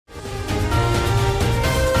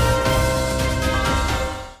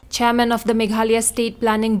Chairman of the Meghalaya State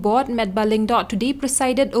Planning Board, Metbah Lyngdoh, today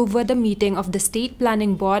presided over the meeting of the State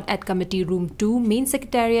Planning Board at Committee Room 2, Main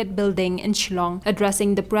Secretariat Building in Shillong.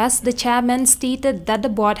 Addressing the press, the chairman stated that the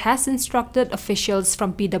board has instructed officials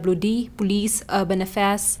from PWD, Police, Urban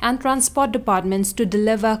Affairs and Transport departments to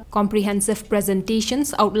deliver comprehensive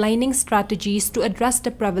presentations outlining strategies to address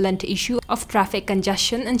the prevalent issue of traffic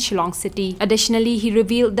congestion in Shillong City. Additionally, he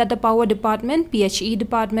revealed that the Power Department, PHE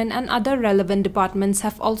Department and other relevant departments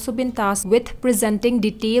have also been tasked with presenting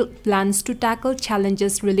detailed plans to tackle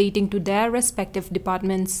challenges relating to their respective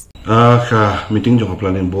departments. Meeting jong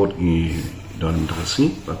planning board ni dalam terasi,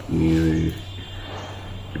 but ni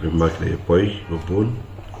ibang kaya poi bopun,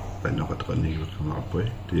 banyak katakan ni berkama poi.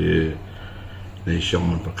 Di nation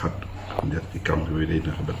memperkat dia ikam kewiri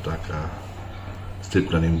nak bentak state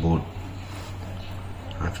planning board.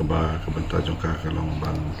 Akaba kebentak jong kalong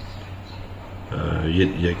ban yet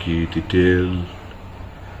yaki detail.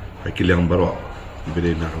 Akil yang baru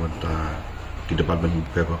diberi nak banta di department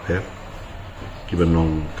paper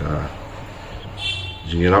kibanong ka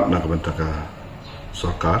jingirap nak banta ka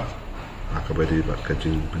sokar akabadi bat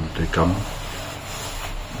kajing pentekam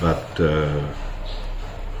bat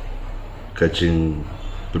kajing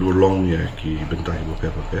berulong ya ki benta ibu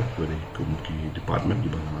paper dari kumki department di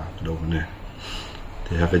bawah kedau mana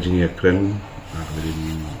dia kajing ya keren nak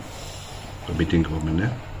beri meeting ke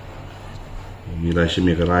mana nilai si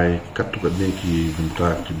Meghalaya kat tu kat ni ki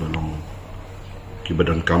bentar ki balong ki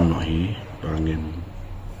badan kam no hi bangin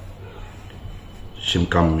sim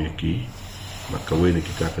kam ya ki bat kawai ni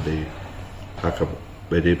kita kadai kakap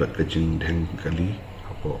bede bat kajing deng kali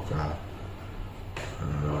apa ka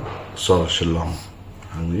sor Shillong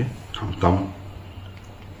hang ni tam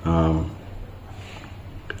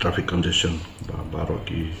traffic congestion baru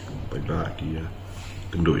ki baik ki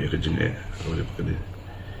kenduk ya kajing boleh kadai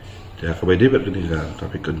ya kabadi bat kini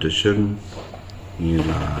traffic congestion ni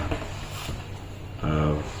lah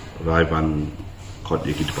raiban kot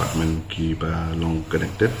ki department ki ba long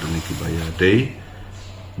connected dan ki baya day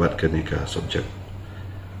bat kini ka subject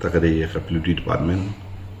tak ada ya ka PWD department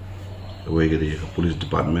kawai ada ya ka police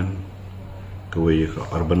department kawai ya ka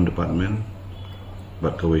urban department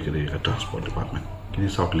bat kawai ada ya ka transport department kini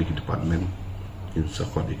south lagi department in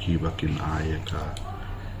sakot ki bakin aya ka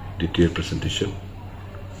detail presentation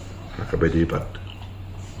kabadi bat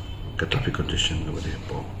ka traffic condition kabadi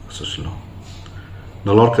po social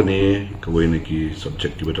nalor kani kawai ni ki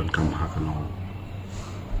subject ki badan kam ha kanong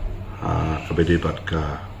kabadi bat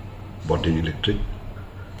ka boarding electric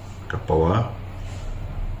ka power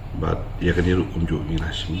bat ya kani ru kumju ni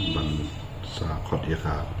nasim ban sa kot ya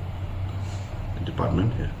ka department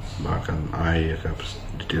ya bahkan ai ya ka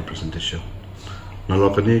detail presentation nalor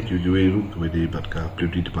kani ki ru kabadi bat ka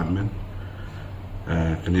PWD department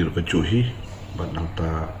kini ru kecuhi bat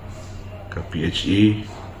nangta ke PHE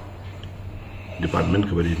department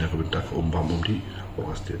ke badi nak bentak umpam di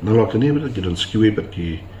pasti nalor kini betul kita skiwi bat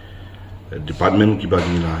ki department ki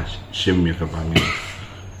bagi la sim ya ka bangi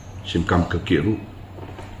sim kam ke kiru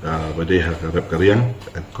badi ha ka rap karyang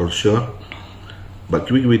culture bat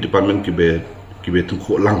ki department ki be tu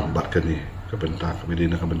ko lang bat kani ka bentak badi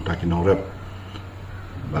nak bentak ki no rap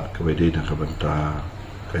bat ke badi nak bentak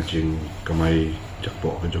kajing kamai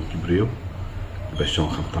jakpok ke jong kibriu besong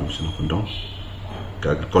khampam sino kondong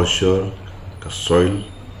ka agriculture ka soil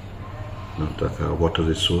nanta ka water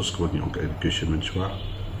resource ko nyong ka education menchwa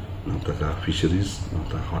nanta ka fisheries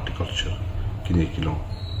nanta horticulture kini kilong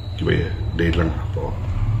kibe dailang po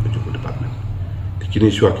ke jong department kini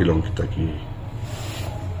shwa kilong kita ki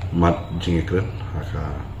mat jingekren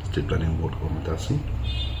ka state planning board ko matasi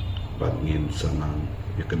bat ngin sanang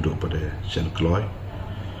ya kendo pada Shen Kloy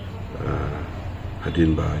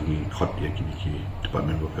hadin bagi khot ya kini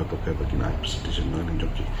department beberapa bagi naik presentation dan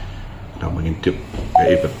joki nak mengintip ke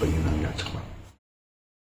ebat bagi